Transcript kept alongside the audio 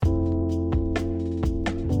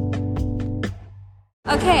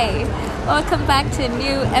Okay, welcome back to a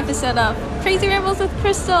new episode of Crazy Rambles with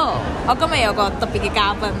Crystal。我今日有個特別嘅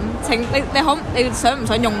嘉賓，請你想唔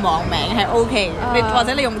想用網名係 OK 嘅，你或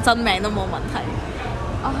者你用真名都冇問題。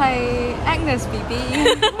我係 Agnes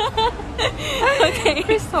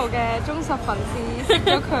BB，Crystal 嘅忠實粉絲，識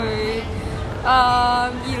咗佢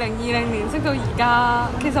2020年識到而家，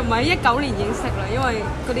其實唔係19年已經識啦，因為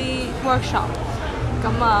嗰啲 workshop 咁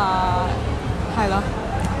係咯，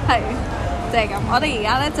係。就係咁，我哋而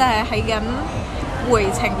家咧就係喺緊回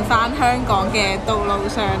程翻香港嘅道路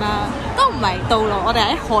上啦，都唔係道路，我哋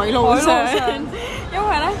喺海路上。因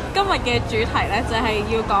為咧今日嘅主題咧就係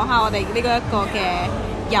要講下我哋呢個一個嘅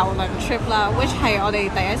郵輪 trip 啦 ，which 係我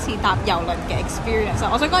哋第一次搭郵輪嘅 experience。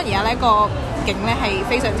我想講而家呢個景咧係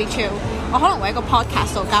非常之 chill， 我可能會喺個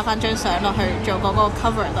podcast 度加翻張相落去做嗰個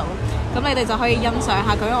cover 度，咁你哋就可以欣賞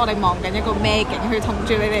下究竟我哋望緊一個咩景，去同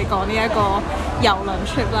住你哋講呢一個郵輪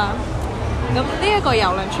trip 啦。咁呢一個郵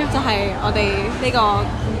輪 trip 就係我哋呢個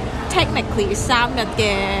technically 3日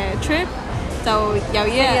嘅 trip， 就有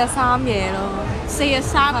4日3夜咯，4日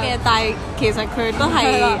3夜，但係其實佢都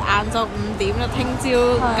係晏晝5點啦，聽朝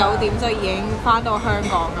9點就已經翻到香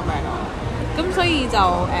港咁樣咯。咁所以就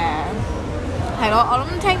係咯，我諗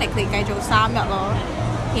technically 繼續3日咯，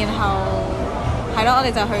然後係咯，我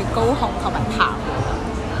哋就去高雄同埋澎湖。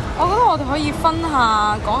我覺得我哋可以分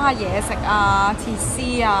下講下嘢食啊、設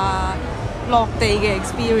施啊、落地嘅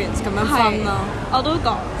experience 咁樣分咯。我都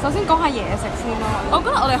講，首先講下嘢食先咯。我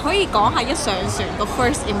覺得我哋可以講下一上船個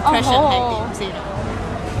first impression 係點先。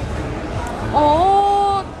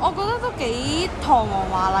我覺得都幾堂皇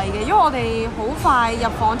華麗嘅，因為我哋好快入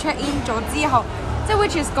房 check in 咗之後，即係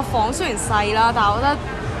which is 個房雖然細啦，但係我覺得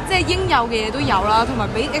即係應有嘅嘢都有啦，同埋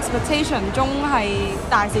比 expectation 中係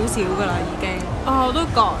大少少㗎啦已經。我都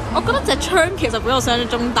覺，我覺得隻窗其實比我想象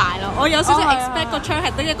中大咯。我有少少 expect 個窗係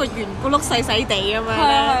得一個圓咕碌細細地咁樣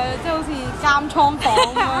咧，即係好似監倉房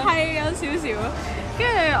咁樣。係有少少。跟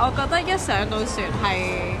住我覺得一上到船係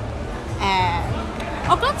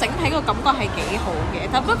我覺得整體個感覺係幾好嘅，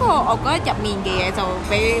但不過我覺得入面嘅嘢就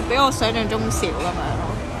比我想象中少咁樣咯。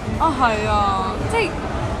係啊，即係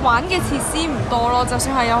玩嘅設施唔多咯，就算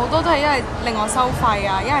係有好多都係因為另外收費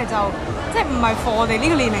啊，一係就即係唔係 for 我哋呢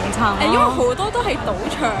個年齡層。因為好多都係賭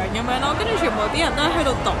場咁樣咯，跟住全部啲人都喺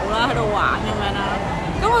度賭啦，喺度玩咁樣啦。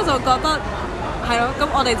咁我就覺得係咯，咁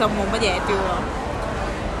我哋就冇乜嘢丟咯。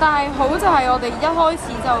但係好就係我哋一開始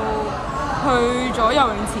就去咗游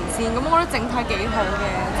泳池先，咁我覺得整體幾好嘅，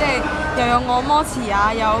即係又有按摩池啊，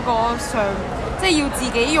有個即係要自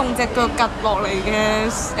己用隻腳趌落嚟嘅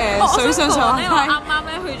水上上梯。我啱啱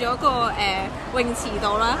咧去咗個泳池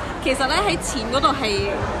度啦，其實咧喺前嗰度係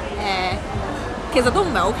其實都唔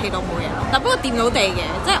係好企到冇嘢咯，但不過掂到地嘅，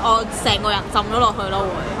即係我成個人浸咗落去咯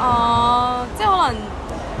會。即係可能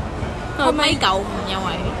係米95，因為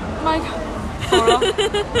米好咯，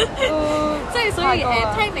即係所以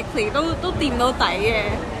technically 都掂到底嘅，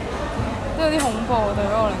都有啲恐怖對於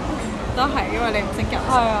我嚟講。都係因為你唔識游。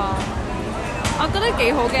係啊。我覺得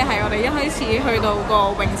幾好嘅係我哋一開始去到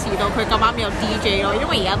個泳池度，佢咁啱有 DJ 咯，因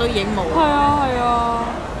為而家都已經冇。係啊，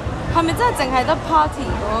係咪真係淨係得 party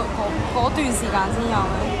嗰段時間先有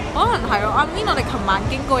咧？可能係咯，我哋琴晚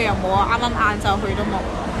經過又冇啊，啱啱晏晝去都冇。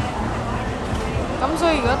咁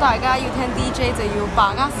所以如果大家要聽 DJ 就要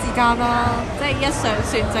把握時間啦，即係一上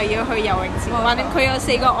船就要去游泳池，反正佢有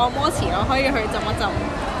4個按摩池咯，可以去浸一浸。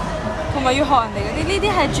同埋要學人哋嗰啲，呢啲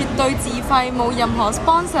係絕對自費，冇任何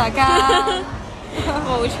sponsor 㗎。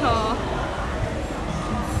冇錯。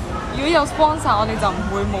如果有 sponsor， 我哋就唔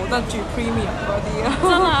會冇得住 premium 嗰啲啦。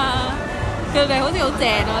真啊！佢哋好似好正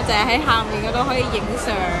咯，就係喺下面嗰度可以影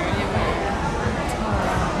相咁樣。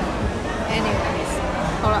Anyways，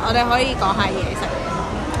 好啦，我哋可以講下嘢食。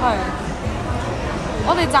係。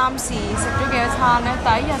我哋暫時食咗幾多餐咧？第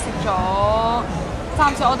一日食咗，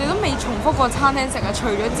暫時我哋都未重複過餐廳食啊，除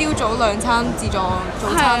咗朝早2餐自助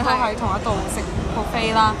早餐都係同一度食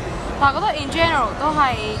buffet 啦。但係覺得 in general 都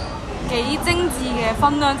係幾精緻嘅，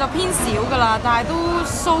分量就偏少㗎啦，但係都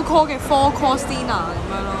so called 嘅 4 course dinner 咁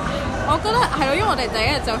樣咯。我覺得係咯，因為我哋第一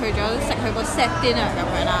日就去咗食佢個 set dinner 咁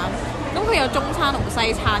樣啦。咁佢有中餐同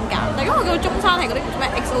西餐㗎，但因為佢個中餐係嗰啲唔知咩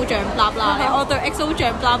XO 醬 blah blah 咧，我對 XO 醬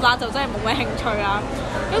blah blah 就真係冇咩興趣啦。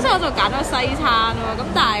咁所以我就揀咗西餐喎。咁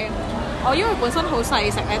但係我因為本身好細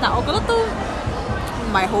食咧，但係我覺得都唔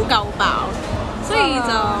係好夠飽，所以就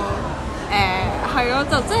係咯，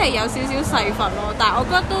就真係有少少細份咯。但係我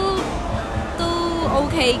覺得都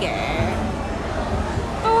OK 嘅，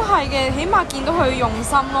都係嘅，起碼見到佢用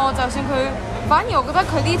心咯。就算佢，反而我覺得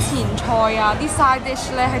佢啲前菜啊、啲 side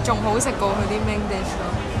dish 咧係仲好食過佢啲 main dish 咯。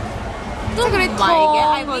都唔係嘅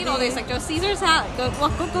，I mean 我哋食咗 Caesar salad 哇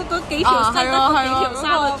嗰幾條西得嗰幾條沙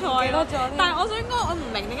律菜咯。但係我想講，我唔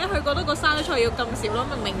明點解佢覺得個沙律菜要咁少咯？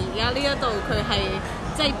明明而家呢一度佢係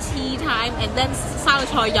即係 tea time and then 沙律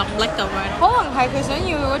菜任拎咁樣。可能係佢想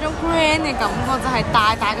要嗰種 grand 嘅感覺，就係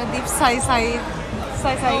大大個碟細細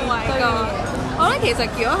堆嘅。我覺得其實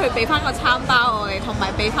如果佢俾翻個餐包我哋，同埋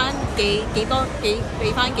俾翻幾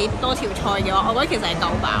多條菜嘅話，我覺得其實係夠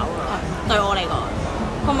飽㗎。對我嚟講。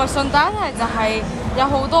同埋順帶一提就係有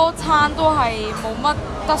好多餐都係冇乜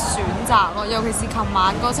得選擇咯，尤其是琴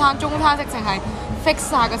晚嗰餐中餐直情係 fix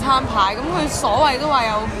晒個餐牌，咁佢所謂都話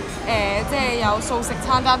有即係有素食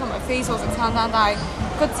餐單同埋非素食餐單，但係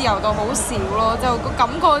個自由度好少咯，就個感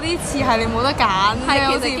覺啲似係你冇得揀，係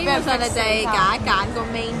其實基本上你就係揀個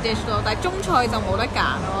main dish 咯，但係中菜就冇得揀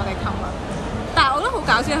咯，我哋琴日。但係我覺得好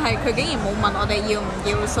搞笑係佢竟然冇問我哋要唔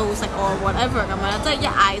要素食或 whatever 咁樣，即係一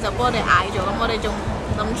嗌就幫我哋嗌咗，咁我哋仲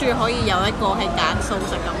諗住可以有一個係揀素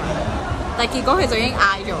食咁樣，但係結果佢就已經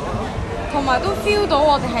嗌咗，同埋都 feel 到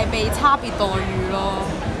我哋係被差別待遇咯，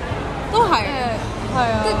都係係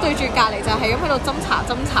啊，即係對住隔離就係咁喺度斟茶，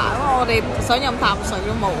因為我哋想飲啖水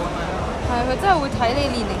都冇咁樣。係佢真係會睇你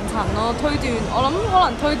年齡層咯，推斷我諗可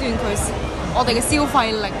能推斷佢我哋嘅消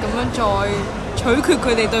費力咁樣再取決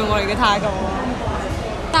佢哋對我哋嘅態度咯。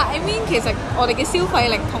但係 I mean 其實我哋嘅消費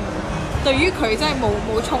力同對於佢真係冇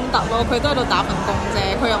衝突咯，佢都喺度打份工啫，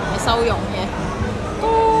佢又唔係收傭嘅。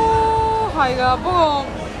都係㗎，不過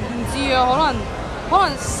唔知啊，可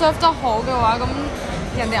能 serve 得好嘅話，咁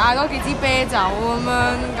人哋嗌多幾支啤酒咁樣，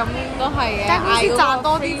咁都係嘅。間公司賺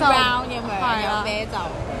多啲就係有啤酒。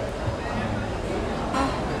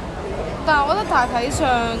但係我覺得大體上，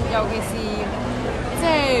尤其是即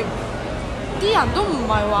係啲人都唔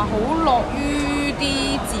係話好樂於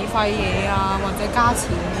啲自費嘢啊，或者加錢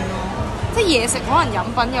咯。即係嘢食可能飲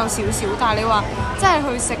品有少少，但係你話真係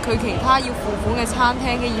去食佢其他要付款嘅餐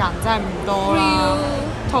廳嘅人真係唔多啦。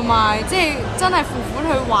同埋即係真係付款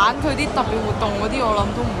去玩佢啲特別活動嗰啲，我諗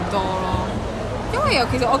都唔多咯。因為尤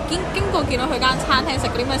其是我經過見到佢間餐廳食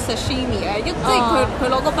嗰啲咩 sashimi 咧，即係佢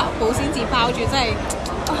攞個保鮮紙包住，真係。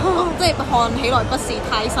即係看起來不是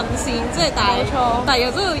太新鮮，即係但係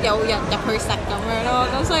又都要有人入去食咁樣咯，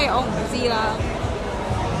咁所以我唔知啦。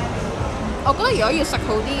我覺得如果要食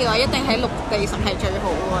好啲嘅話，一定喺陸地食係最好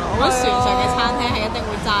㗎咯。我覺得船上嘅餐廳係一定會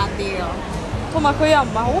爭啲咯。同埋佢又唔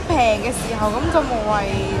係好平嘅時候，咁就無謂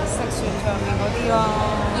食船上面嗰啲咯。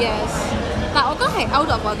Yes， 但我覺得係 out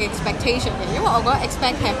of 我嘅 expectation 嘅，因為我覺得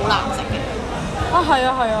expect 係好難食嘅。係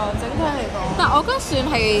啊，整體嚟講。但我覺得算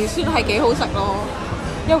係幾好食咯。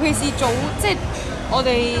尤其是即係我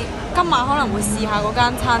哋今晚可能會試下嗰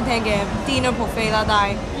間餐廳嘅 dinner buffet 啦，但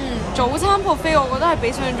係早餐 buffet 我覺得係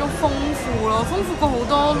比想像中豐富咯，豐富過好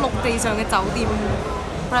多陸地上嘅酒店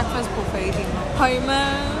breakfast buffet 添咯。係咩？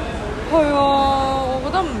係啊，我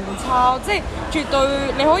覺得唔差，即係絕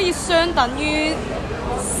對你可以相等於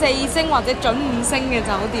4星或者準5星嘅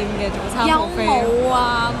酒店嘅早餐 buffet。有冇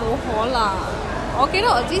啊？冇可能。我記得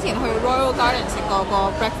我之前去 Royal Garden 食過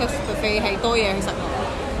個 breakfast buffet 係多嘢去食咯。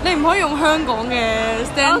你唔可以用香港嘅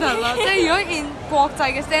standard 啦，即係如果 in 國際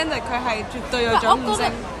嘅 standard，佢係絕對有準5星。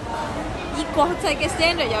以國際嘅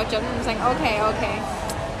standard 有準5星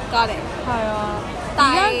 ，OK，got it。係啊，但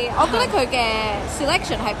係我覺得佢嘅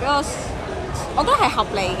selection 係比我覺得係合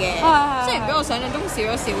理嘅，雖然比我想象中少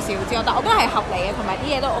咗少少之外，但我覺得係合理嘅，同埋啲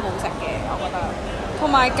嘢都好食嘅，我覺得。同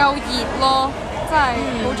埋夠熱咯，真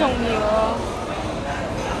係好重要咯。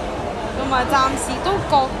同埋暫時都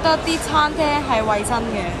覺得啲餐廳係衞生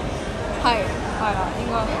嘅，係啦，應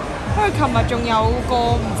該。因為琴日仲有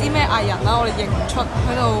個唔知咩藝人啦，我哋認唔出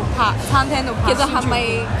喺度拍餐廳度拍。其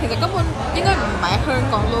實根本應該唔係香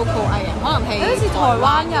港 local 藝人，可能係好似台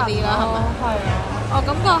灣人啲啦，係咪？係啊。我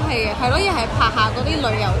感覺係咯，又係拍下嗰啲旅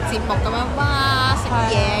遊節目咁樣，哇食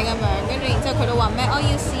嘢咁樣，跟住然之後佢都話咩，我要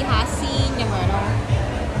試下先咁樣咯。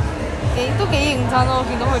都幾認真咯，我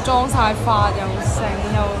見到佢裝晒髮又剩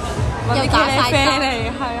又打晒燈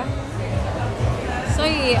嚟，係啊。所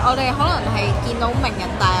以我哋可能係見到名人，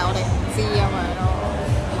但係我哋唔知咁樣咯。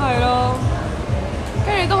係咯，跟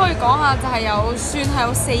住都可以講下，就係算係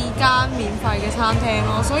有4間免費嘅餐廳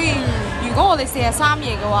咯。所以如果我哋4日3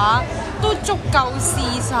夜嘅話，都足夠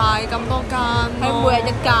試晒咁多間。係每日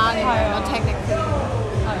一間嘅，我聽力係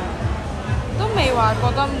啊，都未話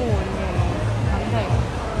覺得悶嘅，肯定。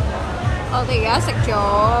我哋而家食咗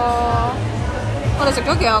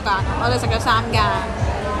幾多間？我哋食咗3間。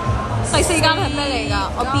第4間係咩嚟㗎？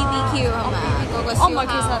我 BBQ 係咪啊？嗰個燒烤。唔係，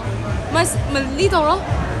其實唔係呢度咯。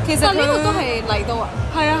其實呢個都係嚟到啊。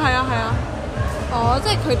係啊。哦，即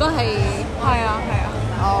係佢都係。係啊。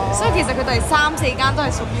所以其實佢哋3、4間都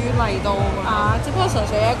係屬於麗都㗎嘛。啊，只不過純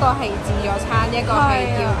粹一個係自助餐，一個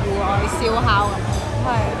係叫戶外燒烤咁。係。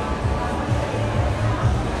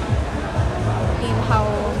然後，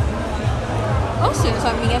我覺得船上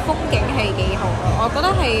面嘅風景係幾好咯，我覺得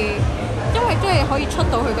係。因為真係可以出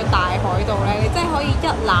到去個大海度咧，你真係可以一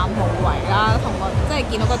覽無遺啦，同個即係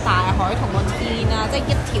見到個大海同個天啊，即係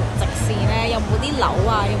一條直線咧，又冇啲樓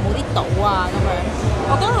啊，又冇啲島啊咁樣，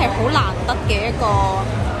我覺得係好難得嘅一個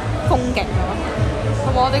風景咯。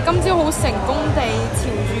同埋我哋今朝好成功地朝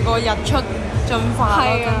住個日出進化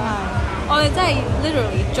咯，真係。我哋真係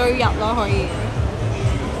literally 追日咯，可以。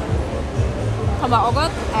同埋我覺得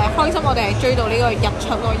開心，我哋係追到呢個日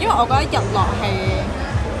出咯，因為我覺得日落係。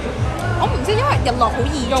我唔知，因為日落好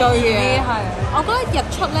易追嘅，我覺得日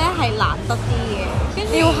出咧係難得啲嘅，跟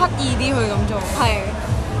住要刻意啲去咁做。係，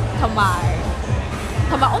同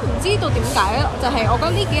埋我唔知道點解咧，就係、我覺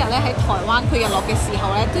得呢幾日咧喺台灣佢日落嘅時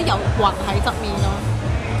候咧都有雲喺側面咯，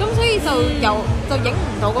咁所以就影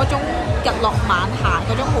唔到嗰種日落晚霞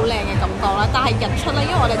嗰種好靚嘅感覺啦。但係日出咧，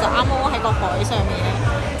因為我哋就啱啱喺個海上面咧，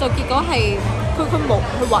就結果係佢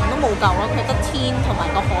雲都冇夠咯，佢得天同埋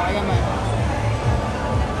個海咁樣。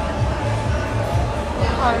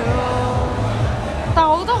係咯，但係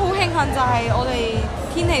我覺得好慶幸就係我哋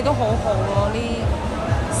天氣都好好咯，呢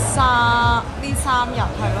三日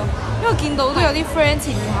係咯，因為見到都有啲 friend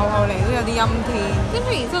前後嚟都有啲陰天，跟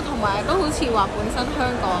住然之後同埋都好似話本身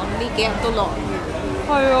香港呢幾日都落雨，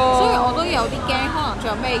係啊，所以我都有啲驚，可能仲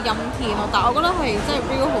有咩陰天咯。但係我覺得係真係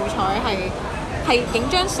real 好彩係影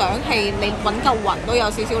張相係你揾嚿雲都有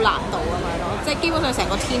少少難度咁樣咯，即係基本上成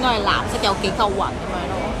個天都係藍色，有幾嚿雲咁樣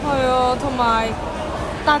咯。係啊，同埋。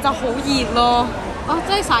但係就好熱咯，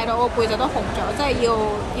真係曬到個背脊都紅咗，即係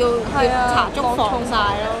要搽足防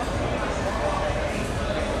曬咯。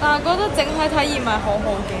但係覺得整體體驗係好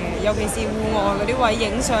好嘅，尤其是戶外嗰啲位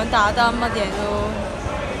影相打燈乜嘢都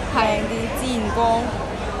靚啲，自然光。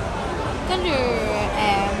跟住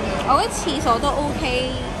我覺得廁所都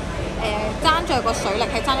OK，爭在個水力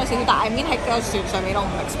係爭咗少少，但係面喺個船上面我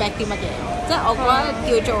唔 expect 啲乜嘢咯，即係我覺得叫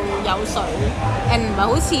做有水，唔係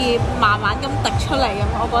好似慢慢咁滴出嚟咁，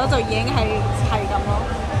我覺得就已經係咁咯。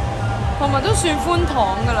同埋都算寬敞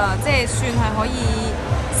㗎啦，即係算係可以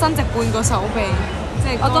伸直半個手臂，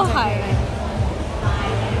即係我都係。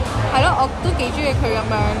係咯，我都幾中意佢咁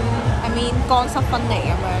樣乾濕分離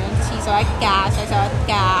咁樣，廁所一格，洗手一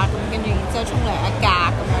格，咁跟住然之後沖涼一格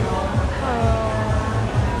咁樣咯。係啊。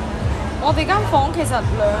我哋間房其實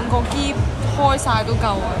2個篋開晒都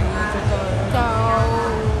夠位嘅，絕對。就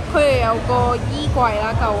佢哋有個衣櫃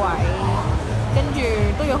啦，夠位，跟住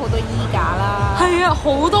都有好多衣架啦。係啊，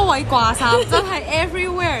好多位掛衫，真係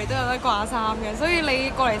everywhere 都有得掛衫嘅，所以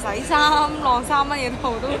你過嚟洗衫、晾衫乜嘢都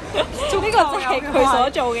好都。呢個就係佢所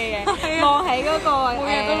做嘅嘢，晾喺嗰個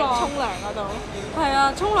每日都晾沖涼嗰度。係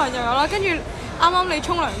啊，沖涼又有啦，跟住。啱啱你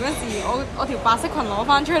沖涼嗰時，我條白色裙攞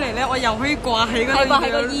翻出嚟咧，我又可以掛喺嗰度，喺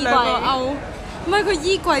個衣櫃。唔係佢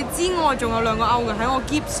衣櫃之外，仲有2個鈎嘅，喺我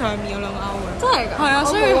篋上面有2個鈎嘅。真係㗎？係啊，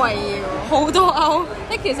所以好多鈎。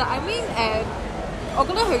即其實我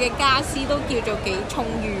覺得佢嘅家私都叫做幾充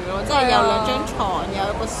裕咯，即係有2張床，有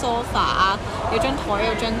個 sofa， 有張台，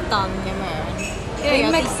有張凳咁樣，跟住有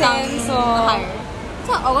啲燈，係。即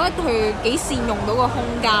係我覺得佢幾善用到個空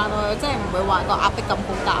間咯，即係唔會話個壓迫感好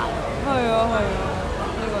大。係啊，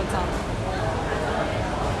呢個真。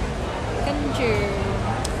跟住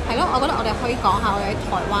係咯，我覺得我哋可以講下我哋喺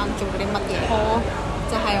台灣做咗啲乜嘢。好，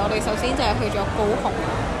就係我哋首先就係去咗高雄，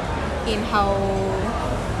然後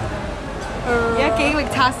而家記憶力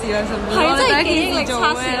測試啦，順便。係真係記憶力測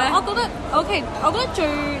試咧。我覺得 OK，我覺得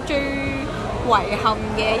最遺憾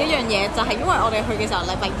嘅一樣嘢就係因為我哋去嘅時候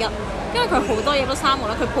禮拜一。因為佢好多嘢都閂門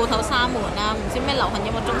啦，佢鋪頭閂門啦，唔知咩流行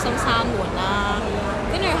音樂中心閂門啦，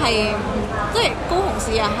跟住係即係高雄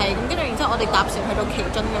市又係咁，跟住然之後我哋搭船去到旗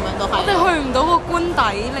津咁樣都係。我哋去唔到個官邸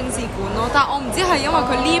領事館咯，但係我唔知係因為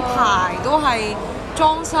佢呢排都係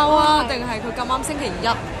裝修啊，定係佢咁啱星期一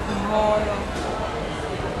唔開咯。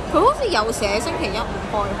佢好似有寫星期一唔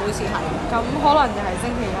開，好似係。咁可能就係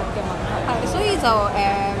星期一嘅問題。係，所以就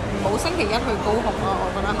冇星期一去高雄咯，我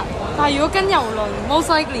覺得係。但係如果跟郵輪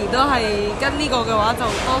most likely 都係跟呢個嘅話，就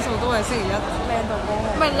多數都係星期一 land 到高雄。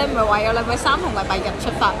唔係你唔係話有禮拜3同禮拜日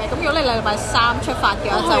出發咩？咁如果你禮拜3出發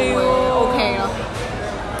嘅話，就會 OK 咯。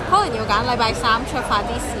可能要揀禮拜3出發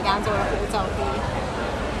啲時間就會好就啲。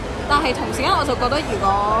但係同時間我就覺得，如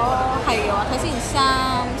果係嘅話，睇先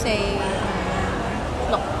3、4、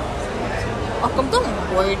5、6。咁都唔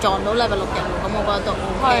會撞到禮拜6日喎，咁我覺得都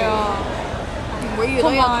OK。係啊，唔會遇到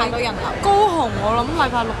有太多人流。高雄我諗禮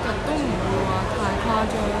拜6日都唔會話太誇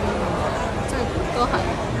張，即係都係。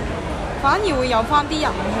反而會有翻啲人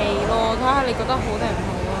氣咯，睇下你覺得好定唔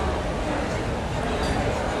好啊。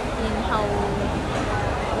然後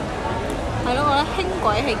係咯，我覺得輕軌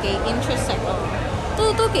係幾 interesting 咯，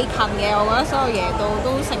都幾近嘅，我覺得所有嘢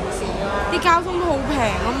都城市咯，啲交通都好平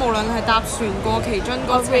咯，無論係搭船過旗津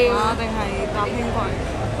嗰程啦，定係搭輕軌。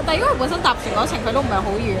但係因為本身搭船嗰程佢都唔係好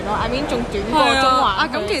遠咯，I mean 仲短過中環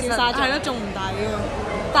咁其實係咯，仲唔抵啊！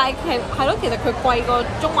但係係咯，其實佢貴過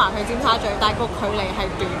中環去尖沙咀，但係個距離係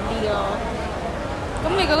短啲咯。咁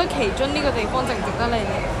你覺得旗津呢個地方值唔值得你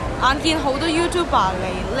嚟？眼見好多 YouTuber 嚟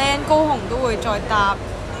land 高雄都會再搭，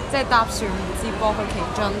即係搭船接駁去旗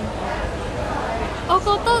津。我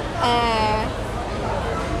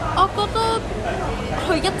覺得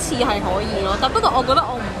去一次係可以咯，但不過我覺得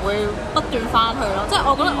我唔會不斷翻去咯，即係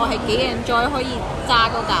我覺得我係幾 enjoy 可以揸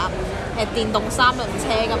嗰架電動三輪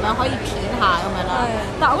車咁樣可以片下咁樣啦。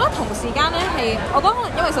但係我覺得同時間咧係，我覺得可能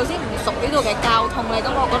因為首先唔熟呢度嘅交通咧，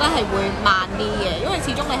咁我覺得係會慢啲嘅，因為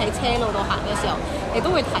始終你喺車路度行嘅時候，你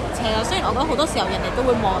都會提車啦。雖然我覺得好多時候人哋都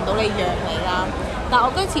會望到你讓你啦，但係我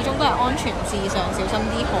覺得始終都係安全至上，小心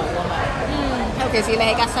啲好咁樣。尤其是你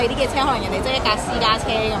係架細啲嘅車，可能人哋即係一架私家車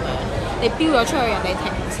咁樣，你飆咗出去，人哋停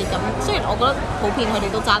唔切咁。雖然我覺得普遍佢哋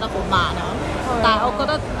都揸得好慢啊，但係我覺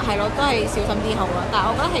得係咯，都係小心啲好啦。但係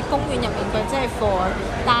我覺得喺公園入面佢即係 for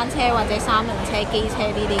單車或者三輪車、機車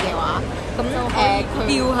呢啲嘅話，咁佢飆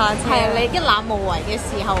下車，係你一覽無遺嘅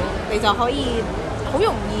時候，你就可以好容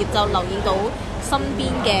易就留意到身邊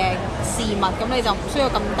嘅事物，咁你就唔需要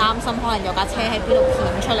咁擔心，可能有架車喺邊度片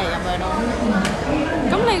出嚟咁樣咯。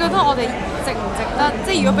咁你覺得我哋值唔值得？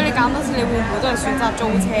即係如果俾你揀多次，你會唔會都係選擇租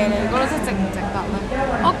車咧？你覺得真係值唔值得咧？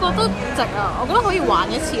我覺得值啊！我覺得可以玩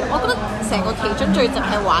一次。我覺得成個旗津最值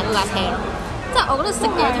係玩嗰架車咯。即係我覺得食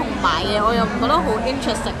嘢同買嘢，我又唔覺得好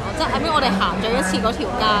interesting 咯。即係我哋行咗一次嗰條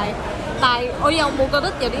街，但係我又冇覺得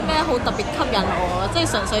有啲咩好特別吸引我，即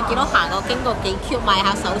係純粹見到行過經過幾 Q 買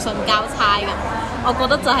下手信交差咁。我覺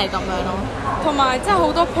得就係咁樣咯。同埋即係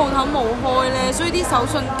好多鋪頭冇開咧，所以啲手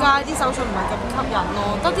信街啲手信唔係咁吸引咯，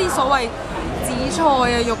得啲所謂紫菜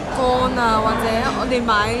啊、肉乾啊，或者我哋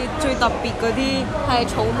買最特別嗰啲係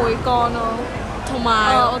草莓乾咯，同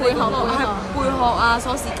埋我哋嗰個係貝殼啊、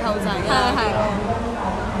鎖匙扣仔啊。係。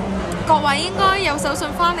各位應該有手信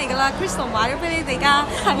翻嚟㗎啦 ，Crystal 買咗俾你哋㗎，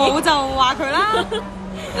冇就話佢啦。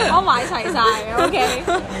我買齊晒，OK。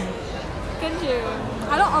跟住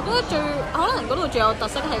係咯，我覺得可能嗰度最有特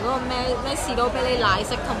色係嗰個咩士多啤梨奶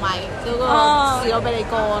昔同埋嗰個士多啤梨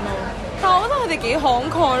乾咯。但係我覺得佢哋幾慷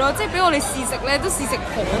慨咯，即係俾我哋試食咧都試食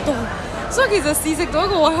好多，所以其實試食到一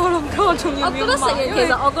個位，我諗緊我仲要唔要買？我覺得食完其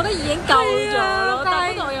實我覺得已經夠咗咯，但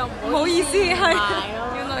係我又唔好意思係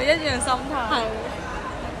原來一樣心態。係，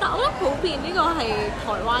但我覺得普遍呢個係台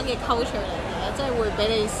灣嘅 culture 嚟嘅，即係會俾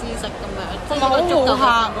你試食咁樣，即係好好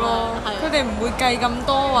客咯。佢哋唔會計咁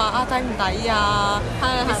多話啊抵唔抵啊，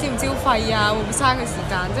你消唔消費啊，會唔會嘥佢時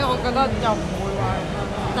間？即係我覺得又唔會話咁樣。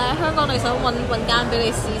但係香港你想揾間俾你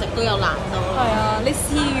試食都有難度咯。係啊，你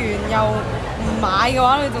試完又唔買嘅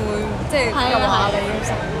話，你就會即係又話你要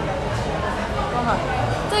食。都係。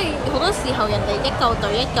即係好多時候人哋一嚿對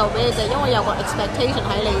一嚿俾你，就因為有個 expectation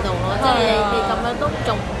喺你度咯，即係你咁樣都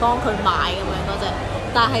仲唔幫佢買咁樣嗰隻。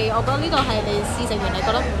但係我覺得呢個係你試食完你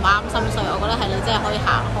覺得唔啱心水，我覺得係你真係可以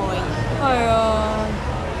行開嘅。係啊，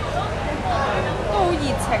都好熱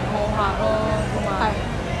情好客咯，同埋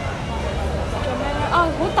仲有咩咧？啊，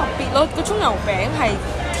好特別咯！個葱油餅係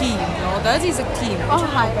甜嘅，我第一次食甜嘅葱油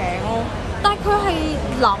餅咯。但係佢係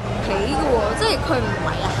腍皮嘅喎，即係佢唔係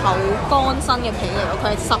厚乾身嘅皮嚟咯，佢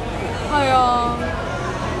係濕嘅。係啊，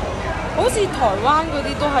好似台灣嗰啲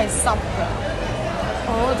都係濕嘅。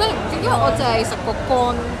哦，即係唔知，因為我淨係食過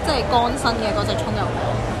乾，即係乾身嘅嗰隻葱油餅。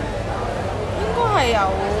應該係有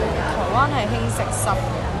台灣係興食濕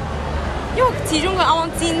嘅，因為始終佢啱啱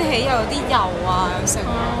煎起又有啲油啊，有食。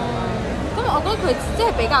咁我覺得佢即係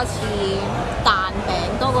比較似蛋餅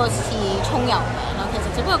多過似葱油餅咯。其實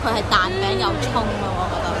只不過佢係蛋餅有葱咯，我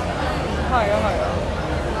覺得。係啊係啊。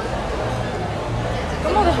咁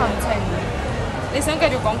我哋行程，你想繼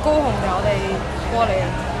續講高雄定我哋過嚟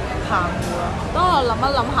澎湖啊？等我諗一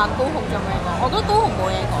諗下高雄仲有咩講。我覺得高雄冇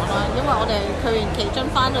嘢講啦，因為我哋去完旗津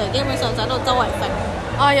翻嚟，基本上就喺度周圍揈。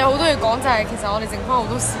啊，有好多嘢講，就係其實我哋剩翻好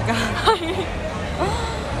多時間。係。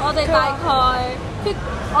我哋大概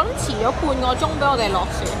我諗遲咗半個鐘俾我哋落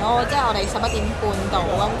船咯，即係我哋11點半到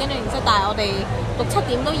咁，跟住然之後，但係我哋6、7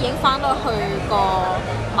點都已經翻到去個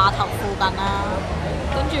碼頭附近啦，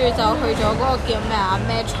跟住就去咗嗰個叫咩啊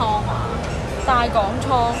咩倉啊，大港倉，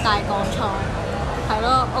係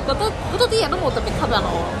咯，我覺得好多啲嘢都冇特別吸引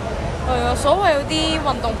我。係啊，所謂有啲運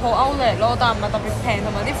動鋪outlet咯，但係唔係特別平，同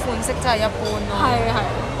埋啲款式真係一般咯。係，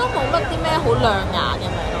都冇乜啲咩好亮眼咁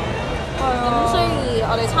樣咯。咁所以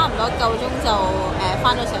我哋差唔多夠鐘就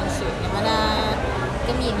翻咗上船咁樣啦，咁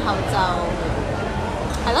然後就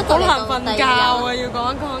係咯，好難瞓覺啊！要講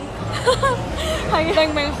一講，係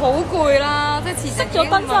明明好攰啦，即係辭職熄咗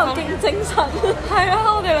燈之後勁精神。係啊，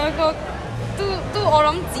我哋兩個都我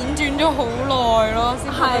諗輾轉咗好耐咯，先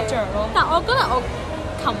瞓得着咯。但我覺得我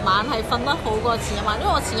琴晚係瞓得好過前一晚，因為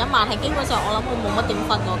我前一晚係基本上我諗我冇乜點瞓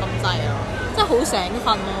過咁滯咯，即係好醒瞓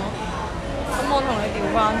咯。咁我同你調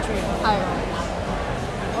翻轉，係啊，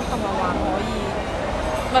我琴日還可以，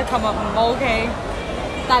唔係琴日唔 OK，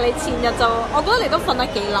但係你前日就，我覺得你都瞓得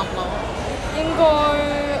幾冧咯。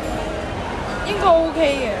應該 OK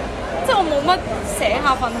嘅，即係我冇乜醒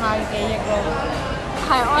下瞓下嘅記憶咯。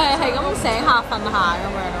係，我係咁醒下瞓下咁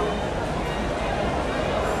樣咯。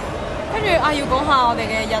跟住要講下我哋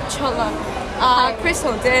嘅日出啦。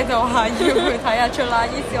Crystal 姐就話要去睇日出啦，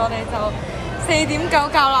於是我哋就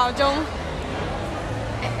4:09校鬧鐘，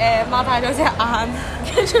擘大咗隻眼，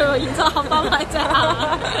跟住然之後合翻埋隻眼，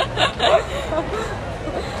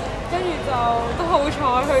跟住就都好彩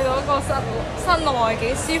去到一個室內幾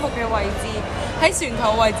舒服嘅位置，喺船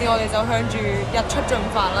頭位置我哋就向住日出進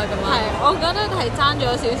發啦咁樣。係，我覺得係爭咗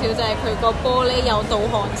少少，就係佢個玻璃有倒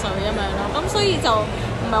汗水咁樣咯，咁所以就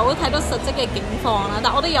唔係好睇到實質嘅景況啦。但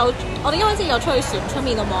係我哋一開始有出去船出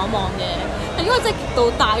面度望一望嘅，係因為即係極度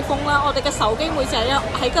大風啦，我哋嘅手機每次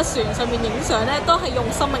喺個船上面影相咧，都係用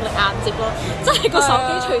生命力硬接咯，即係個手機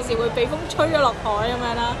隨時會被風吹咗落海咁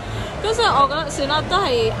樣啦。咁所以我覺得算啦，都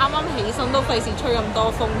係啱啱起身都費事吹咁多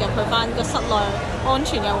風，入去翻個室內安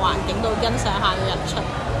全嘅環境度欣賞下個日出。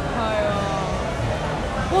係啊！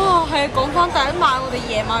哇，係啊！講翻第一晚我哋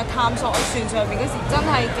夜晚去探索船上邊嗰時，真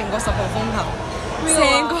係勁過10號風球，成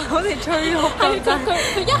個好似吹到咁滯。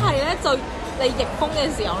佢一係咧就你逆風嘅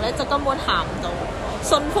時候咧，就根本行唔到；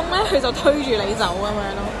順風咧，佢就推住你走咁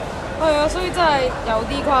樣咯。係啊，所以真係有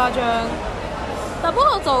啲誇張。但不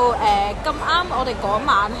過就咁啱，我哋嗰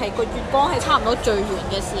晚係個月光係差唔多最圓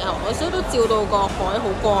嘅時候，所以都照到個海好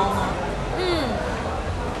光咯。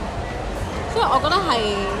所以我覺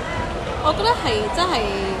得係真係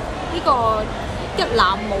呢個一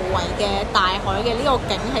覽無遺嘅大海嘅呢個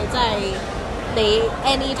景係真係你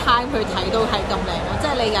anytime 去睇都係咁靚咯，即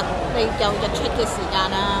係你有日出嘅時間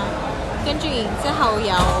啦，跟住然之後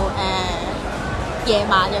有夜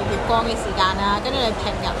晚有月光嘅時間啦，跟住你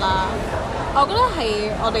平日啦。我覺得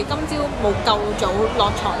係我哋今朝冇夠早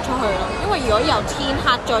落床出去咯，因為如果由天黑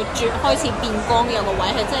再開始變光，有個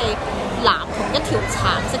位係真係藍同一條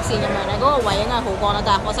橙色線咁樣咧，嗰個位應該係好光啦，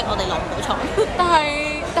但係可惜我哋落唔到床。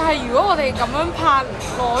但係如果我哋咁樣拍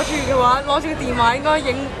攞住嘅話，攞住個電話應該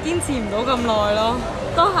堅持唔到咁耐咯。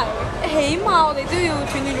都係，起碼我哋都要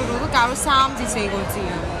斷斷續續都搞咗3至4個字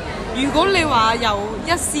啊！如果你話由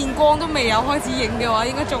一線光都未有開始影嘅話，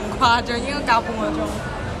應該仲誇張，應該搞半個鐘。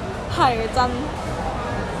係真，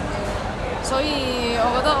所以我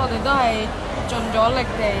覺得我哋都係盡咗力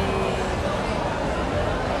地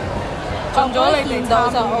見到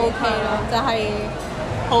就 OK 咯，就係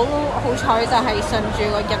好彩就係順住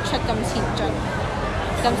個日出咁前進，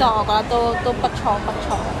咁就我覺得都不錯。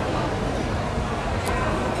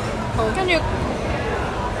好，跟住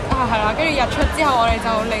係啦，跟住日出之後我哋就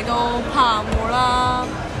嚟到澎湖啦。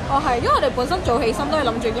係，因為我哋本身早起身都係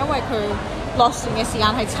諗住，因為佢落船嘅時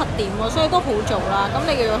間係7點喎，所以都好早啦。咁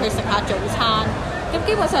你又要去食下早餐，咁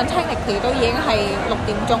基本上technically都已經係6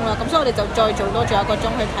點鐘啦。咁所以我哋就再做多咗1個鐘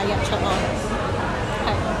去睇日出咯。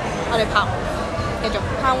係，我哋澎湖繼續。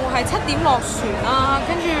澎湖係7點落船啦，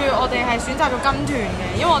跟住我哋係選擇咗跟團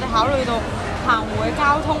嘅，因為我哋考慮到澎湖嘅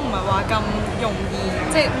交通唔係話咁容易，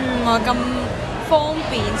即係唔係咁方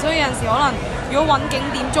便，所以有陣時可能如果揾景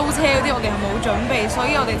點租車嗰啲，我哋係冇準備，所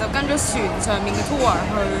以我哋就跟咗船上面嘅 tour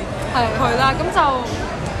去啦。咁就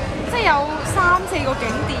即係有3-4個景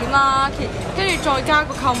點啦，跟住再加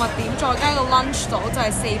個購物點，再加個 lunch 度，就係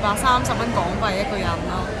430蚊港幣一個人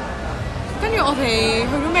啦。跟住我哋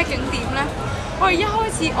去咗咩景點咧？我哋一開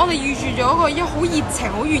始我哋預住咗個好熱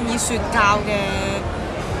情、好願意説教嘅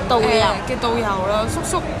導遊啦，叔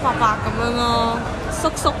叔伯伯咁樣咯。叔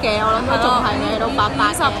嘅，我諗佢仲係嘅，都89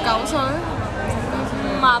歲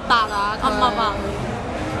58啊，58。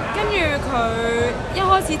跟住佢一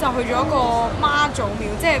開始就去咗一個媽祖廟，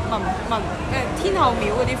即係天后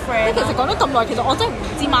廟嗰啲 friend。其實講咗咁耐，其實我真係唔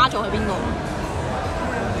知媽祖係邊個。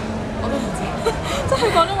我都唔知。即係佢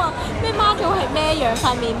講咗話咩媽祖係咩樣，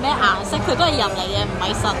塊面咩顏色，佢都係人嚟嘅，唔係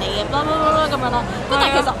神嚟嘅，啦咁樣啦。但係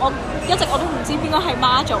其實一直我都唔知邊個係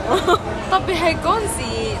媽祖咯。特別係嗰陣時，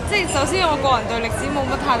即係首先我個人對歷史冇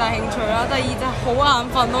乜太大興趣啦，第二就係好眼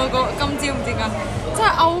瞓咯。今朝唔知點解，真係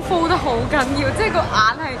outflow 得好緊要，即係個眼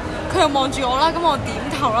係佢又望住我啦，咁我點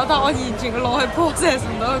頭啦，但係我完全個腦係 process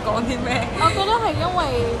唔到佢講啲咩。我覺得係因為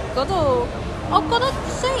嗰度，我覺得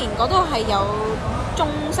雖然嗰度係有中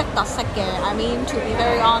式特色嘅，I mean to be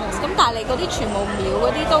very honest， 咁但係你嗰啲全部廟嗰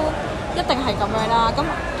啲都一定係咁樣啦。咁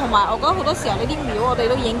同埋我覺得好多時候呢啲廟我哋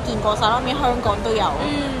都已經見過晒啦，咁香港都有，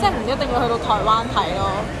即係唔一定要去到台灣睇咯。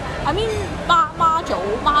I mean 媽祖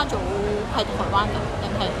係台灣嘅定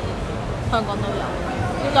係香港都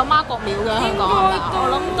有媽閣廟嘅香港係咪啊？我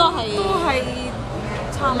諗都係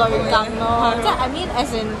類近咯，即係 I mean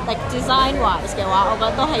as in like design wise 嘅話，我覺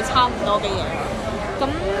得都係差唔多嘅嘢。咁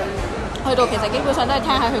去到其實基本上都係聽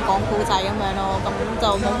下佢講故仔咁樣咯，咁就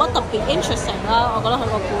冇乜特別 interesting 啦。我覺得佢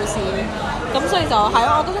個故事，咁所以就係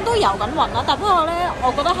咯，我嗰陣都遊緊雲啦。但不過咧，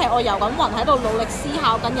我覺得係我遊緊雲喺度努力思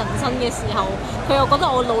考緊人生嘅時候，佢又覺得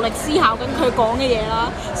我努力思考緊佢講嘅嘢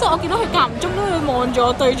啦。所以我見到佢間唔中都會望住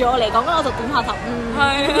我，對住我嚟講，咁我就點下頭，係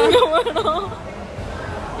咁樣咯。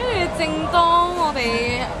跟住正當我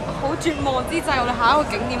哋好絕望之際，我哋下一個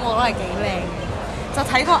景點我覺得係幾靚嘅，就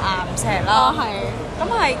睇個岩石啦。係。咁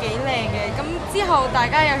係幾靚嘅，咁之後大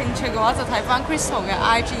家有興趣嘅話就睇翻 Crystal 嘅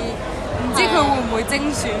IG，唔知佢會唔會精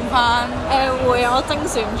選翻？會啊，我精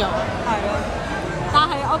選咗。係咯。但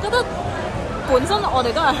係我覺得本身我哋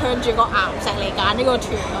都係向住個岩石嚟揀呢個團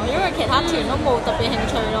咯，因為其他團都冇特別興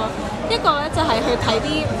趣咯。一個咧就係去睇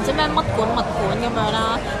啲唔知咩乜館物館咁樣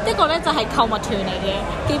啦，一個咧就係購物團嚟嘅，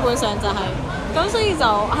基本上就係。咁所以就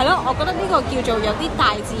係咯，我覺得呢個叫做有啲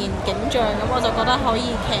大自然景象，咁我就覺得可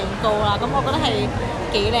以騎高啦。咁我覺得係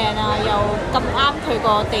幾靚啊，又咁啱佢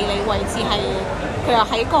個地理位置係佢又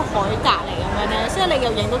喺個海隔離咁樣咧，所以你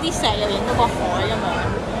又影到啲石，又影到個海咁樣，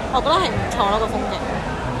我覺得係唔錯咯個風景。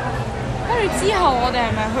跟住之後我哋係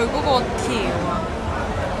咪去嗰個橋啊？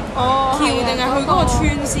哦，橋定係去嗰個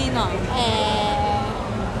村先啊？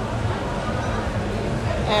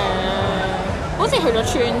好似去咗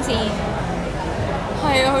村先。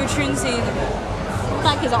係啊，去村先。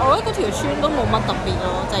但係其實我覺得嗰條村都冇乜特別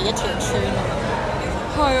咯，就係一條村咯。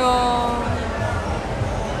係啊。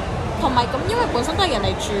同埋咁，因為本身都係人哋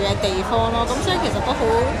住嘅地方咯，咁所以其實都好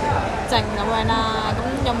靜咁樣啦。咁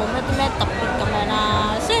又冇乜啲咩特別咁樣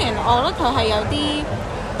啦。雖然我覺得佢係有啲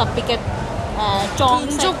特別嘅裝飾嘅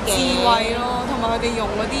建築智慧咯，同埋佢哋用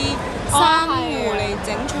嗰啲珊瑚嚟整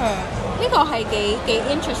牆。呢個係幾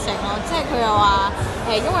interesting 咯，即係佢又話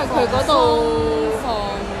因為佢嗰度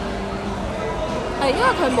係因為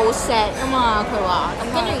佢冇石啊嘛，佢話咁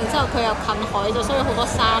跟住然之後佢又近海，就所以好多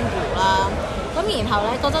珊瑚啦。咁然後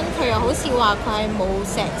咧嗰陣佢又好似話佢係冇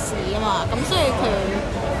石屎啊嘛，咁所以佢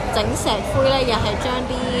整石灰咧又係將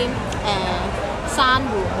啲珊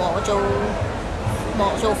瑚磨做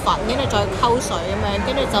粉，跟住再溝水咁樣，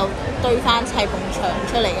跟住就堆翻砌埲牆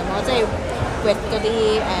出嚟咁咯，即係掘嗰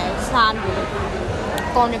啲珊瑚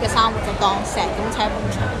乾咗嘅珊瑚就當石咁砌埲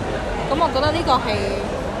牆。咁我覺得呢個係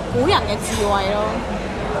古人嘅智慧咯。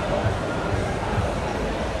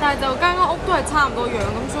但係就間屋都係差唔多樣，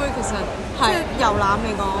咁所以其實即係遊覽嚟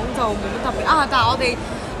講就冇乜特別啊。但係我哋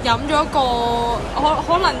飲咗一個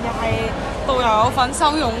可能又係導遊有份收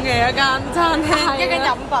傭嘅一間餐廳，一間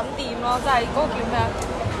飲品店咯，就係嗰個叫咩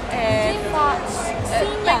啊？仙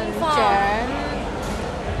人掌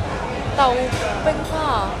豆冰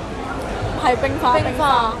花，係冰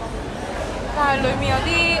花。但係裡面有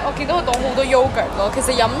啲，我見到佢倒好多 yogurt 咯。其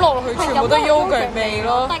實飲落去全部都 yogurt 味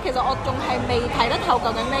咯。但係其實我仲係未睇得透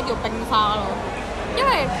究竟咩叫冰花咯。因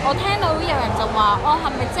為我聽到有人就話，係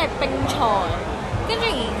咪即係冰菜？跟住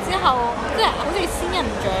然之後，即係好似仙人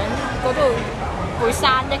掌嗰度會生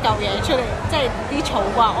一嚿嘢出嚟，即係啲草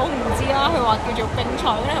啩。我唔知啦。佢話叫做冰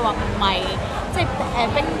菜，跟住佢話唔係，即係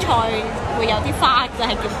冰菜會有啲花，就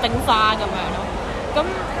係叫冰花咁樣咯。咁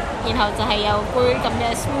然後就係有杯咁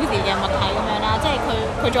嘅 smoothie 嘅物體咁樣啦，即係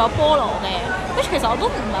佢仲有菠蘿嘅，跟住其實我都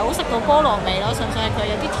唔係好食到菠蘿味咯，純粹係佢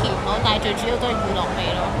有啲甜咯，但係最主要都係乳酪味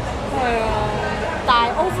咯。係啊，但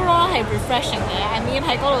係 overall 係 refreshing 嘅，I mean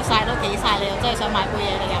喺嗰度曬都幾曬，你又真係想買杯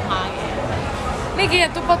嘢嚟飲下嘅。呢幾日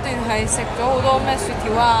都不斷係食咗好多咩雪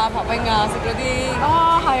條啊、刨冰啊，食咗啲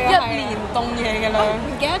一年凍嘢嘅量。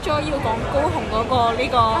唔記得咗要講高雄嗰個呢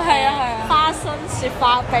個花生雪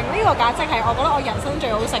花冰，呢個簡直係我覺得我人生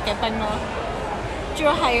最好食嘅冰咯。主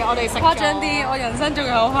要係我哋食誇張啲，我人生仲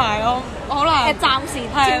有排咯，好難。暫時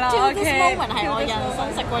till this moment 係我人生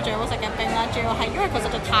食過最好食嘅冰啦。主要係因為佢實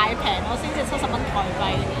在太平咯，先至70蚊台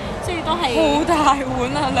幣，所以都係好大碗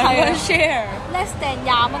啊，兩個人 share。less than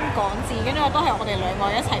 20蚊港紙，跟住都係我哋兩個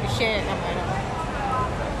一齊 share 咁樣咯。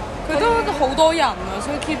佢都好多人啊，所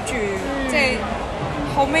以 keep 住即係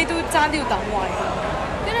後尾都爭啲要等位。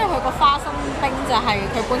跟住佢個花生冰就係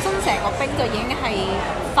佢本身成個冰就已經係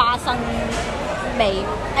花生味。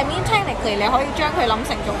I mean technically 你可以將佢諗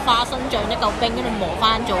成做花生醬一嚿冰，跟住磨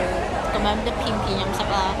翻做咁樣一片片飲食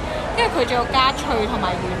啦。跟住佢仲要加脆同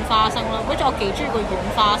埋軟花生咯，跟住我幾中意個軟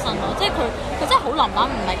花生咯，即係佢真係好腍腍，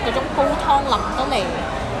唔係嗰種煲湯腍得嚟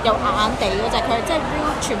又硬硬地嗰隻，佢係即係 real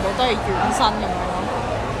全部都係軟身咁樣咯。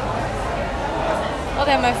我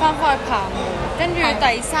哋係咪翻返去澎湖？跟住第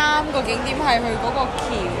3個景點係去嗰個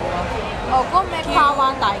橋啊！哦，嗰個咩跨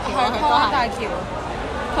灣大橋啊，佢都係。跨灣大橋。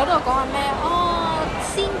佢度講緊咩？哦，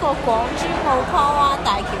先過廣珠澳跨灣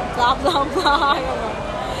大橋，啦咁樣。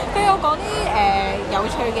佢有講啲有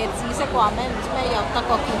趣嘅知識，話咩唔知咩有德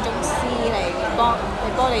國建築師嚟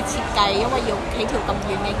幫你設計，因為要起條咁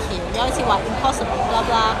遠嘅橋，有一次話 impossible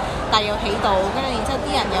啦，但係又起到，跟住然之後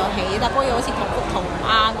啲人又起，但不過好似同幅圖唔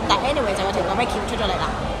啱咁，但係 anyway 就有條咁嘅橋出咗嚟啦。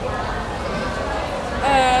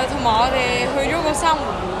同埋我哋去咗個珊瑚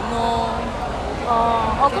門咯。哦，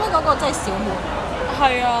我覺得嗰個真係小門。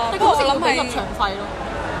係啊，不過我諗係入場費咯。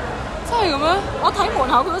真係咁咩？我睇門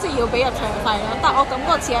口佢好似要俾入場費咯，但我感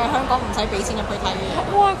覺似喺香港唔使俾錢入去睇嘅。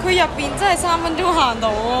哇！佢入邊真係3分鐘行到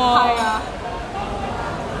喎。係啊。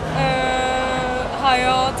係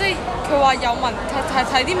啊，即係佢話有紋，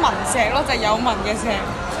睇啲紋石咯，就係有紋嘅石，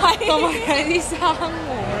同埋睇啲珊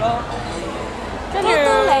瑚咯。跟住都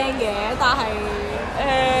靚嘅，但係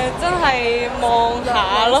真係望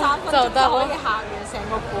下咯就得咯。可以行完成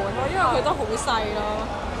個館咯，因為佢都好細咯。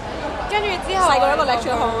跟住之後細過一個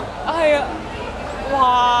lecture hall。係啊！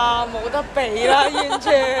哇，冇得比啦，完全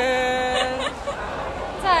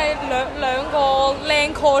即係兩個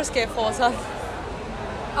land course 嘅課室。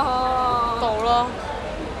到咯。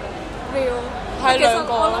real。係兩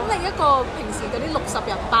個。我諗另一個平時嗰啲60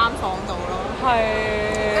人班房度咯。係。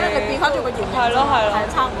跟住你變翻做個圓形。係咯係咯。係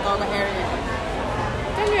差唔多個 area。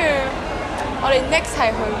跟住我哋 next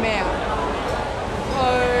係去咩啊？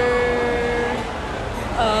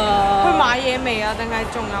去買嘢未啊？定係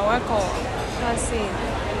仲有一個？睇下先。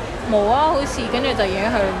冇啊，好似跟住就已經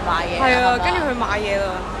去買嘢。係啊，跟住去買嘢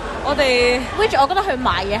啦。我哋 which 我覺得去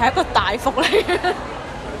買嘢係一個大福嚟嘅。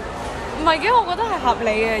唔係嘅，我覺得係合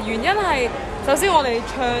理嘅。原因係首先我哋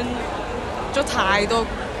唱咗太多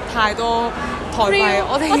台幣，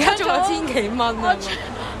我哋而家仲有1000幾蚊啊！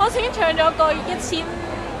我先唱咗個1000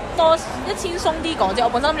鬆啲港紙，我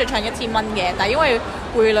本身諗住唱1000蚊嘅，但係因為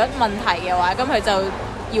匯率問題嘅話，咁佢就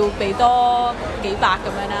要俾多幾百咁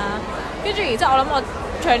樣啦。跟住然之後我諗我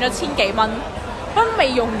唱咗1000幾蚊，都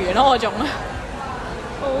未用完咯，我仲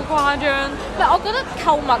好誇張。唔係，我覺得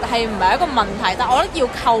購物係唔係一個問題，但係我覺得要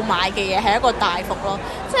購買嘅嘢係一個大福咯。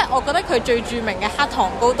即係我覺得佢最著名嘅黑糖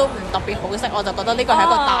糕都唔特別好食，我就覺得呢個係一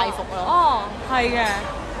個大福咯。係嘅。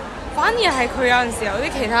反而係佢有陣時有啲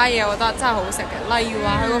其他嘢，我覺得真係好食嘅。例如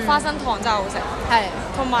話佢個花生糖真係好食，係。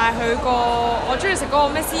同埋佢個我中意食嗰個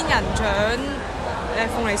咩仙人掌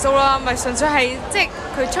鳳梨酥啦，咪純粹係即係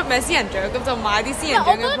佢出名仙人掌，咁就買啲仙人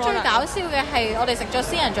掌嘅 product。我覺得最搞笑嘅係我哋食咗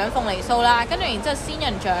仙人掌鳳梨酥啦，跟住然之後仙人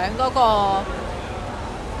掌嗰個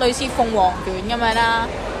類似鳳凰卷咁樣啦，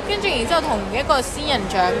跟住然之後同一個仙人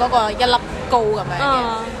掌嗰個一粒糕咁樣嘅。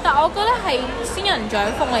但我覺得係仙人掌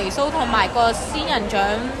鳳梨酥同埋個仙人掌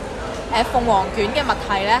鳳凰卷嘅物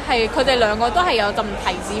體咧，係佢哋兩個都係有陣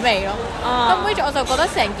提子味咯。咁跟住我就覺得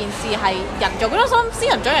成件事係人造，嗰種仙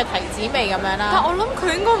人掌係提子味咁樣啦。但我諗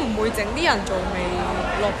佢應該唔會整啲人造味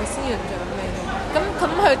落個仙人掌味度。咁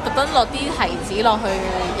佢特登落啲提子落去，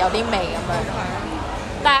有啲味咁樣。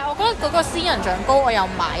但係我覺得嗰個仙人掌糕我又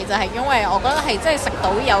買，就係因為我覺得係真係食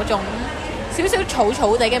到有種少少草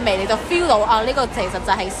草地嘅味，你就 feel 到啊呢個其實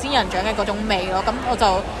就係仙人掌嘅嗰種味咯。咁我就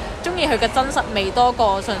中意佢嘅真實味多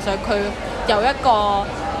過純粹佢有一個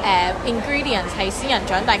ingredients 係仙人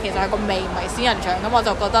掌，但係其實佢個味唔係仙人掌，咁我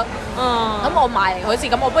就覺得咁我買嚟好似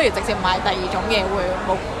咁，我不如直接買第二種嘢會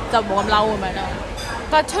冇咁嬲咁樣啦。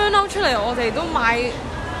但係 turn out 出嚟，我哋都買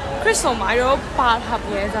Crystal 買咗8盒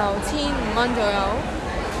嘢就1500蚊左右。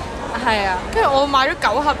係啊，跟住我買咗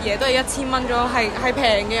9盒嘢都係1000蚊左右，係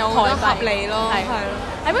平嘅，我覺得合理咯。係咯，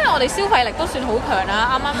係因為我哋消費力都算好強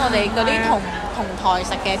啦。啱啱我哋嗰啲同台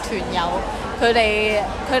食嘅團友，佢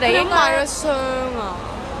哋應該買咗箱啊。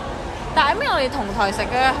但係因為我哋同台食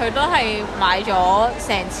嘅，佢都係買咗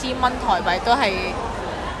成1000蚊台幣，都係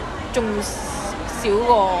仲少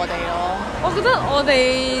過我哋咯。我覺得我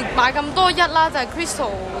哋買咁多啦，就係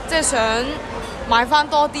Crystal 即係想買翻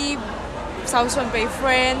多啲手信俾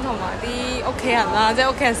friend 同埋啲屋企人啦，即係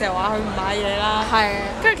屋企人成日話佢唔買嘢啦。係。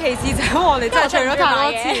跟住其次就係因為我哋真係存咗太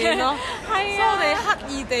多錢咯，係啊，所以我哋刻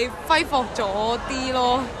意地揮霍咗啲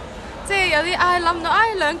咯。即係有啲諗到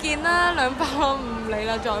2件啦，2包唔理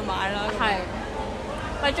啦，再買啦。係。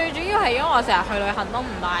咪最主要係因為我成日去旅行都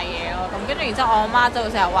唔買嘢咯，咁跟住然之後我媽就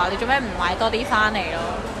成日話你做咩唔買多啲翻嚟咯。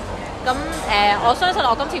咁我相信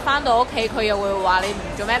我今次翻到屋企，佢又會話你唔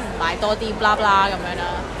做咩唔買多啲 blah blah 咁樣啦。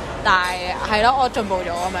但係咯，我進步咗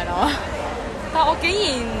咁樣咯。但我竟然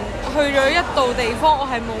去咗一度地方，我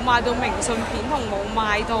係冇買到明信片同冇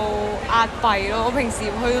買到壓幣咯。我平時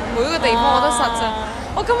去每一個地方我都實際，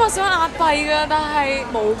我今日想壓幣㗎，但係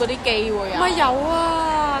冇嗰啲機會啊。咪有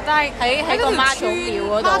啊，但係喺個媽祖廟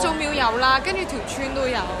嗰度，媽祖廟有啦，跟住條村都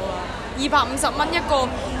有啊。250蚊一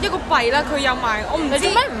個幣啦，佢有賣，我唔知。你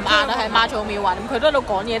做咩唔壓啊？喺媽祖廟玩，咁佢都喺度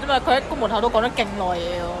講嘢啫嘛。佢喺個門口都講咗勁耐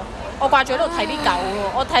嘢喎。我掛住喺度睇啲狗喎，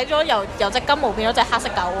我睇咗由隻金毛變咗隻黑色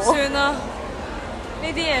狗喎。算啦，呢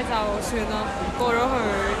啲嘢就算啦，過咗去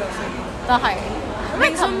就算。都係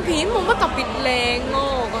明信片冇乜特別靚咯，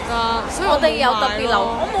我覺得。所以我哋有特別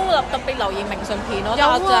我冇特別留意明信片咯。有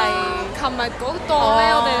啊，就係琴日嗰檔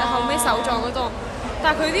咧，我哋後尾手撞嗰檔。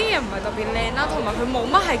但係佢啲嘢唔係特別靚啦，同埋佢冇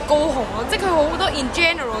乜係高雄咯，即係佢好多 in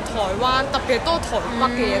general 台灣特別多台北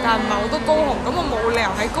嘅嘢，但係唔係好多高雄，咁我冇理由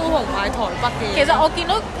喺高雄買台北嘅嘢。其實我見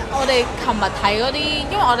到我哋琴日睇嗰啲，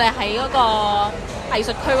因為我哋喺嗰個藝術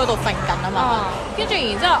區嗰度揈緊啊嘛，跟住然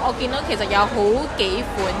之後我見到其實有好幾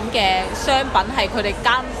款嘅商品係佢哋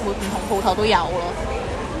間唔同鋪頭都有咯。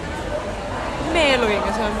咩類型嘅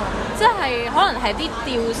商品？即係可能係啲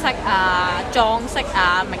吊飾啊、裝飾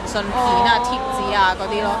啊、明信片啊、貼紙啊嗰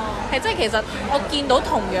啲咯，係即係其實我見到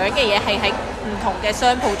同樣嘅嘢係喺唔同嘅商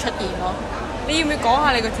鋪出現咯。你要唔要講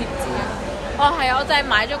下你個貼紙啊？係啊，我就係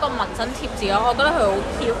買咗個紋身貼紙咯，我覺得佢好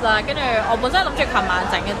cute 啦。跟住我本身諗住琴晚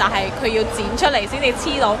整嘅，但係佢要剪出嚟先至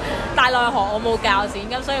黐到，但奈何我冇鉸剪，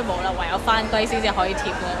咁所以冇啦，唯有翻歸先至可以貼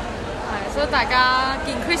咯。所以大家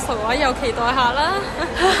見 Crystal 嘅話，又期待下啦。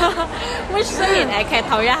which 雖然劇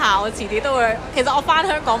透一下，我遲啲都會。其實我翻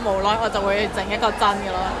香港無耐，我就會整一個真嘅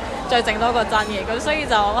咯，再整多個真嘅。咁所以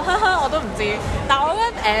就我都唔知。但係我覺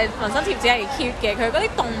得紋身貼紙係 cute 嘅，佢嗰啲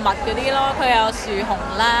動物嗰啲咯，佢有樹熊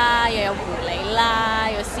啦，又有狐狸啦，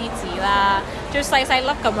有獅子啦，仲要細細粒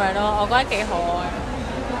咁樣咯，我覺得幾可愛。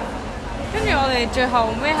跟住我哋最後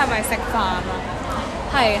尾係咪食飯啊？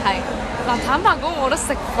係。嗱，坦白講，我覺得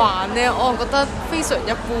食飯咧，我覺得非常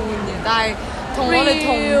一般嘅，但係同我哋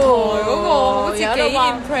同台嗰個好似幾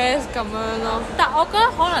impress 咁樣咯。但我覺得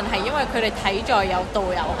可能係因為佢哋睇在有導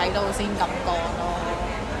遊喺度先咁講咯。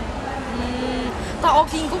但我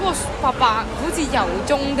見嗰個伯伯好似由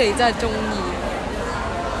衷地真係中意。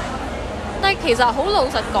但係其實好老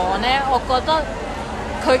實講咧，我覺得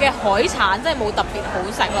佢嘅海產真係冇特別好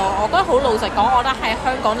食咯。我覺得好老實講，我覺得喺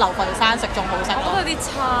香港流浮山食仲好食。我覺得有啲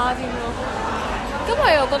差添咯。咁我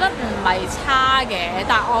又覺得唔係差嘅，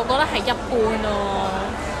但我覺得係一般咯。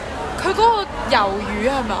佢嗰個魷魚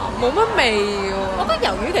係咪啊？冇乜味喎。我覺得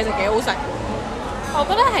魷魚其實幾好食。我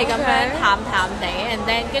覺得係咁樣淡淡地 and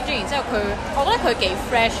then 跟住然之後我覺得佢幾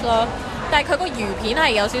fresh 咯。但係佢個魚片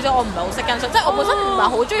係有少少我唔係好識跟上，即係我本身唔係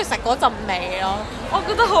好中意食嗰陣味咯。我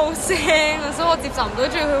覺得好腥啊，所以我接受唔到。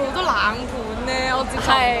仲要佢好多冷盤咧，我接受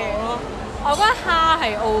唔到咯。我覺得蝦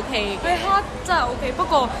係 OK 嘅，蝦真係 OK，不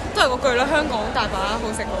過都係嗰句啦，香港大把好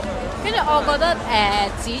食過佢。跟住我覺得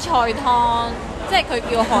紫菜湯，即係佢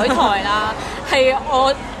叫海苔啦，係我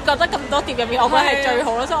覺得咁多碟入面，我覺得係最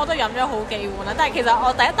好咯，所以我都飲咗好幾碗啦。但係其實我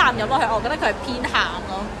第一啖飲落去，我覺得佢係偏鹹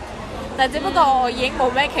咯。但係只不過我已經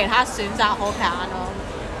冇咩其他選擇可揀咯。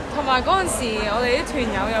同埋嗰陣時，我哋啲團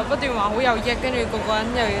友又不斷話好有益，跟住個個人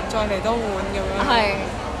又要再嚟多碗咁樣。係。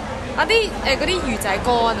嗰啲魚仔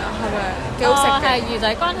乾啊，係咪幾好食嘅？係魚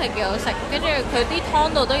仔乾係幾好食，跟住佢啲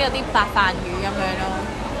湯度都有啲白飯魚咁樣咯。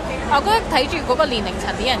我覺得睇住嗰個年齡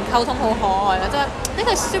層啲人溝通好可愛咯，即係呢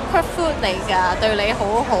個 super food 嚟㗎，對你好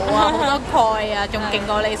好啊，好多鈣啊，仲勁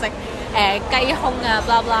過你食雞胸啊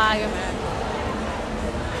，blah blah 咁樣。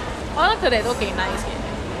我覺得佢哋都幾 nice 嘅。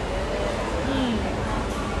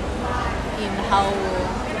然後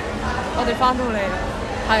我哋翻到嚟啦。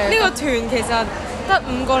係。呢個團其實得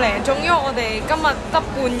5個零鐘，因為我哋今日得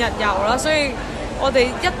半日遊啦，所以我哋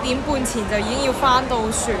1點半前就已經要翻到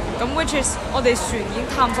船。咁 which is 我哋船已經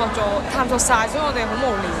探索晒，所以我哋好無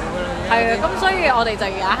聊㗎啦。係啊，咁所以我哋就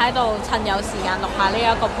而家喺度趁有時間錄下呢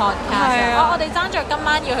一個 podcast。我哋爭咗今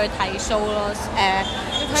晚要去睇 show 咯，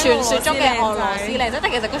傳說中嘅俄羅斯靚仔，但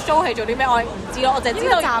其實個 show 係做啲咩我唔知咯，我淨係知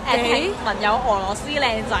道聽聞有俄羅斯靚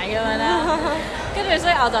仔咁樣啦。跟住所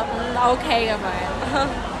以我就OK 咁樣。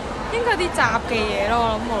應該啲雜嘅嘢咯，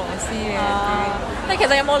我諗俄羅斯嘅。但其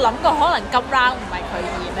實有冇諗過可能今 round 唔係佢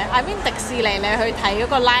演咧？I mean 迪士尼你去睇嗰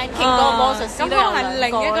個 Lion King 嗰個魔術師都有兩個啦。咁可能係另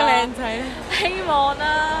一個靚仔。希望啦。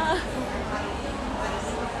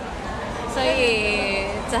所以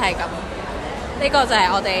即係咁。呢個就係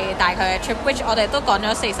我哋大概嘅 trip，which 我哋都講咗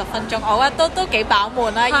40分鐘，我覺得都幾飽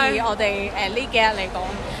滿啦。以我哋呢幾日嚟講，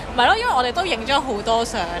唔係咯，因為我哋都影咗好多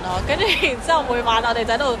相咯，跟住然之後每晚我哋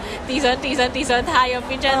就喺度跌相睇咁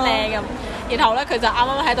邊張靚咁，然後咧佢就啱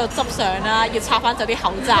啱喺度執相啦，要拆翻走啲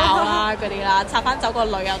口罩啦嗰啲啦，拆翻走個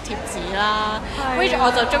旅遊貼紙啦，跟住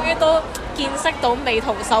我就終於都見識到美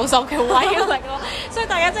圖秀秀嘅威力咯，所以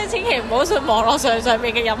大家真係千祈唔好信網絡上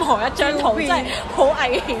面嘅任何一張圖，真係好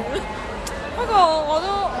危險。不過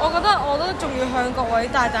我覺得我都仲要向各位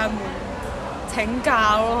大們請教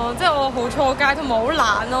咯，即係我好錯街同埋好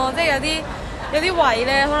懶咯，即係有啲位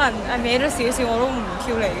咧可能歪咗少少我都唔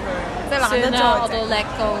挑理佢，即係懶得再我都let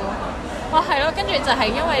go。哇，係咯，跟住就係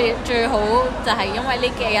因為最好就係因為呢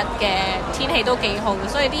幾日嘅天氣都幾好，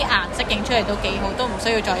所以啲顏色影出嚟都幾好，都唔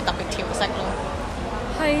需要再特別調色咯。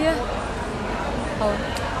係啊，好，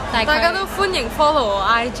大家都歡迎 follow 我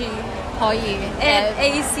IG。可以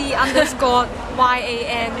@AC_YAN，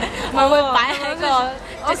我會擺喺個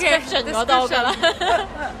description 嗰度㗎啦。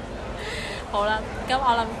好啦，咁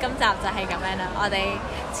我諗今集就係咁樣啦，我哋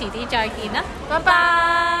遲啲再見啦，拜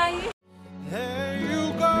拜。There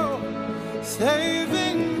you go,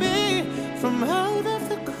 saving me from out of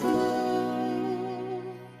the cold.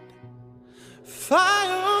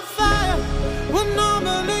 Fire on fire, we're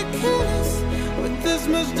normally killers with this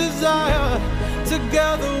much desire.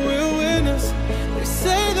 Together we're winners. They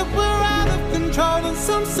say that we're out of control and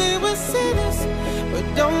some say we're sinners, but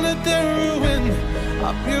don't let them ruin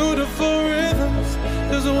our beautiful rhythms.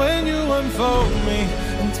 'Cause when you unfold me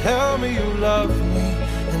and tell me you love me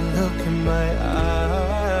and look in my eyes,